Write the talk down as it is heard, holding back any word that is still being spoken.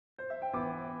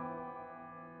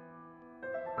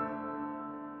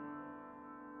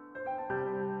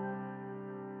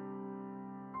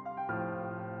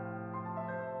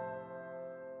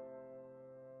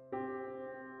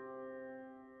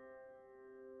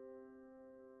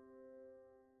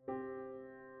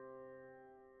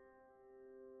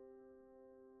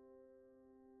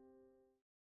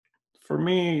for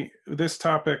me, this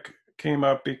topic came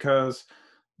up because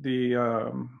the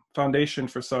Foundation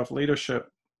for Self-Leadership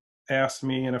asked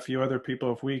me and a few other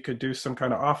people if we could do some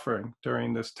kind of offering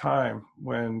during this time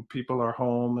when people are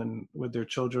home and with their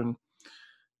children,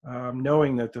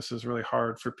 knowing that this is really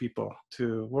hard for people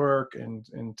to work and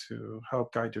to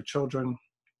help guide their children.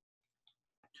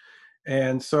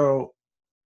 And so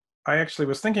I actually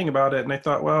was thinking about it and I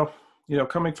thought, well,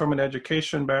 coming from an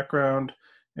education background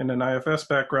and an IFS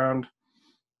background,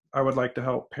 I would like to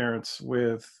help parents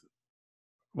with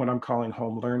what I'm calling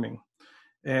home learning.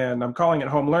 And I'm calling it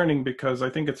home learning because I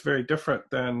think it's very different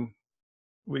than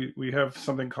we have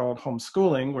something called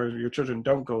homeschooling, where your children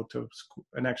don't go to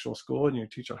an actual school and you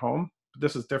teach at home. But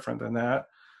this is different than that.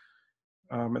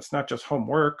 It's not just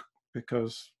homework,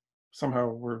 because somehow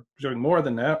we're doing more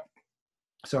than that.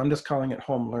 So I'm just calling it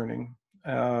home learning.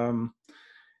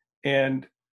 And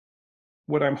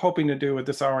what I'm hoping to do with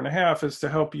this hour and a half is to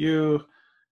help you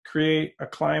create a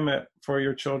climate for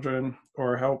your children,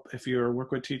 or help if you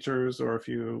work with teachers or if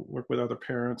you work with other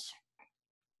parents,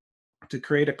 to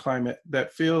create a climate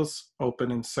that feels open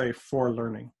and safe for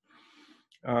learning,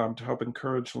 to help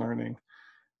encourage learning.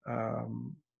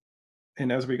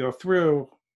 And as we go through,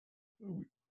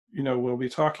 we'll be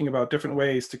talking about different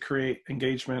ways to create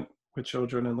engagement with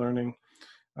children and learning.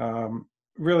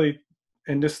 Really,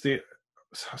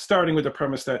 starting with the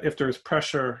premise that if there's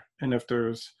pressure and if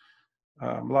there's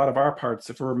a lot of our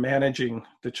parts, if we're managing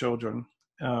the children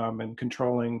and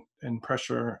controlling and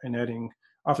pressure and adding,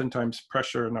 oftentimes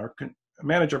pressure in our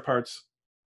manager parts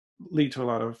lead to a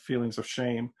lot of feelings of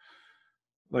shame.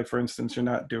 Like, for instance, you're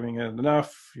not doing it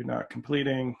enough, you're not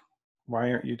completing, why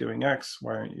aren't you doing X,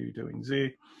 why aren't you doing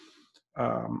Z?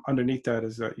 Underneath that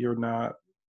is that you're not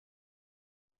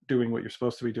doing what you're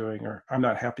supposed to be doing, or I'm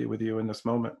not happy with you in this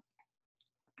moment.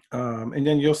 And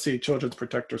then you'll see children's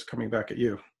protectors coming back at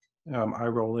you. Eye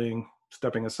rolling,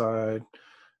 stepping aside,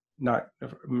 not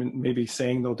maybe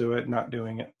saying they'll do it, not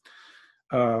doing it.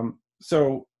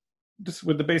 So just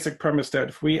with the basic premise that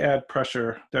if we add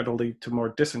pressure, that'll lead to more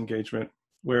disengagement,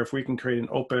 where if we can create an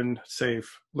open,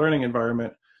 safe learning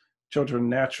environment, children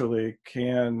naturally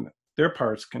their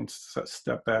parts can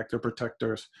step back, they're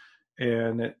protectors,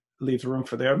 and it leaves room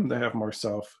for them to have more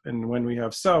self. And when we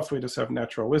have self, we just have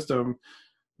natural wisdom,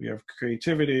 we have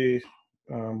creativity,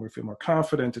 we feel more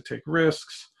confident to take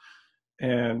risks,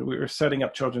 and we're setting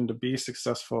up children to be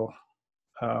successful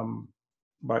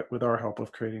with our help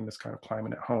of creating this kind of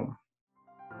climate at home.